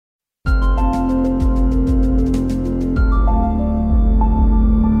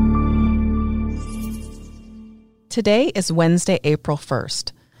Today is Wednesday, April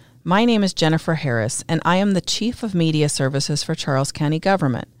 1st. My name is Jennifer Harris, and I am the Chief of Media Services for Charles County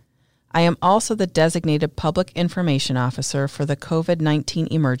Government. I am also the designated Public Information Officer for the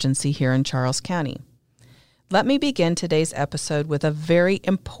COVID-19 emergency here in Charles County. Let me begin today's episode with a very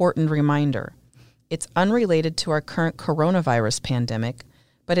important reminder. It's unrelated to our current coronavirus pandemic,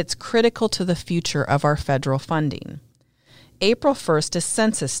 but it's critical to the future of our federal funding. April 1st is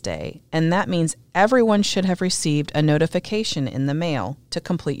Census Day, and that means everyone should have received a notification in the mail to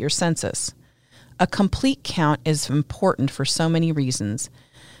complete your census. A complete count is important for so many reasons.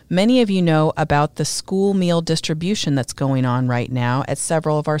 Many of you know about the school meal distribution that's going on right now at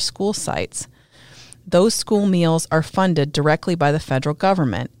several of our school sites. Those school meals are funded directly by the federal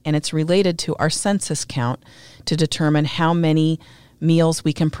government, and it's related to our census count to determine how many meals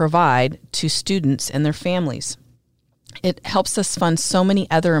we can provide to students and their families. It helps us fund so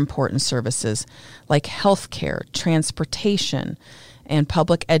many other important services like healthcare, transportation, and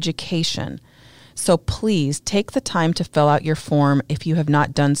public education. So please take the time to fill out your form if you have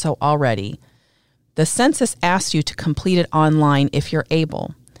not done so already. The census asks you to complete it online if you're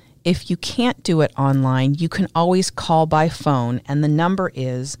able. If you can't do it online, you can always call by phone, and the number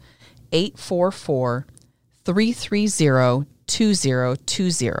is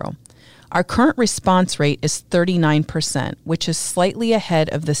 844-330-2020. Our current response rate is 39%, which is slightly ahead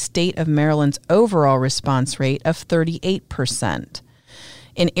of the state of Maryland's overall response rate of 38%.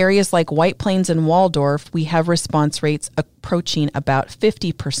 In areas like White Plains and Waldorf, we have response rates approaching about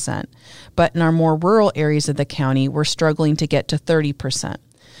 50%, but in our more rural areas of the county, we're struggling to get to 30%.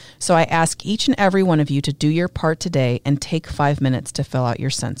 So I ask each and every one of you to do your part today and take 5 minutes to fill out your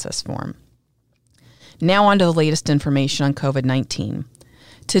census form. Now on to the latest information on COVID-19.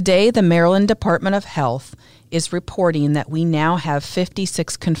 Today, the Maryland Department of Health is reporting that we now have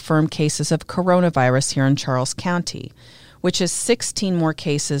 56 confirmed cases of coronavirus here in Charles County, which is 16 more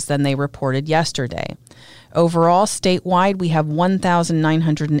cases than they reported yesterday. Overall, statewide, we have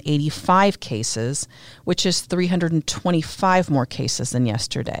 1,985 cases, which is 325 more cases than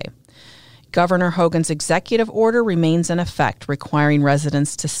yesterday. Governor Hogan's executive order remains in effect, requiring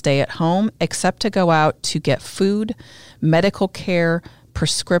residents to stay at home except to go out to get food, medical care,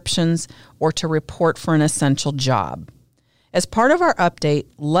 prescriptions, or to report for an essential job. As part of our update,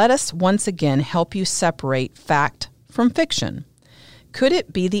 let us once again help you separate fact from fiction. Could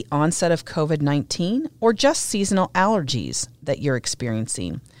it be the onset of COVID-19 or just seasonal allergies that you're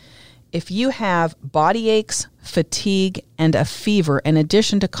experiencing? If you have body aches, fatigue, and a fever in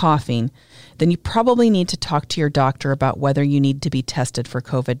addition to coughing, then you probably need to talk to your doctor about whether you need to be tested for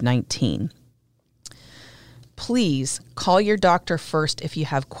COVID-19. Please call your doctor first if you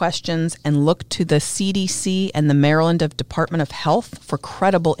have questions and look to the CDC and the Maryland Department of Health for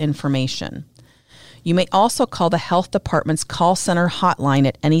credible information. You may also call the Health Department's call center hotline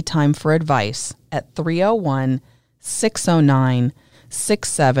at any time for advice at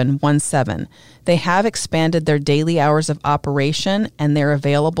 301-609-6717. They have expanded their daily hours of operation, and they're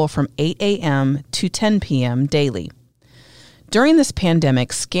available from 8 a.m. to 10 p.m. daily. During this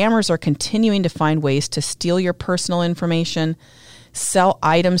pandemic, scammers are continuing to find ways to steal your personal information, sell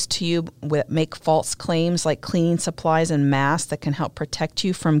items to you that make false claims like cleaning supplies and masks that can help protect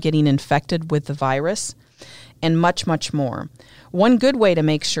you from getting infected with the virus, and much, much more. One good way to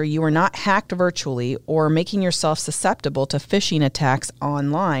make sure you are not hacked virtually or making yourself susceptible to phishing attacks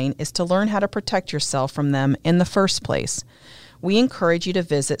online is to learn how to protect yourself from them in the first place. We encourage you to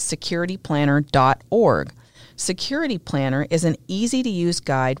visit securityplanner.org. Security Planner is an easy-to-use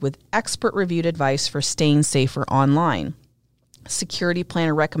guide with expert-reviewed advice for staying safer online. Security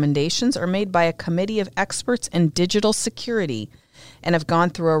Planner recommendations are made by a committee of experts in digital security and have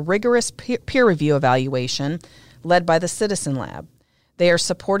gone through a rigorous peer review evaluation led by the Citizen Lab. They are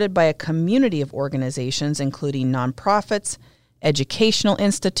supported by a community of organizations, including nonprofits, educational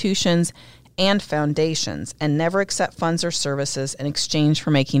institutions, and foundations, and never accept funds or services in exchange for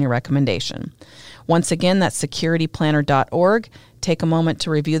making a recommendation. Once again, that's securityplanner.org. Take a moment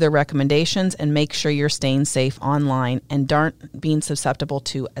to review their recommendations and make sure you're staying safe online and aren't being susceptible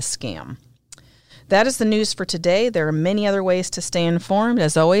to a scam. That is the news for today. There are many other ways to stay informed.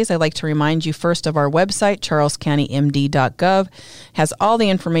 As always, I'd like to remind you first of our website, charlescountymd.gov. Has all the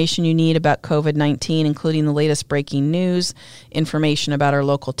information you need about COVID-19, including the latest breaking news, information about our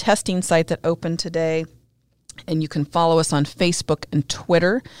local testing site that opened today. And you can follow us on Facebook and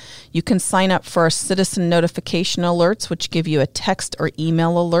Twitter. You can sign up for our citizen notification alerts, which give you a text or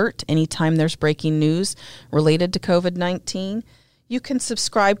email alert anytime there's breaking news related to COVID-19. You can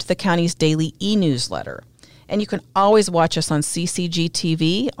subscribe to the county's daily e-newsletter. And you can always watch us on CCG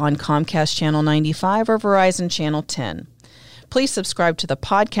TV on Comcast Channel 95 or Verizon Channel 10. Please subscribe to the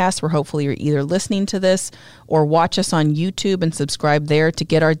podcast where hopefully you're either listening to this or watch us on YouTube and subscribe there to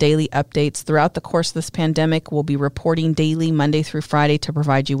get our daily updates. Throughout the course of this pandemic, we'll be reporting daily Monday through Friday to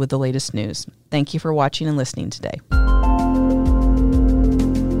provide you with the latest news. Thank you for watching and listening today.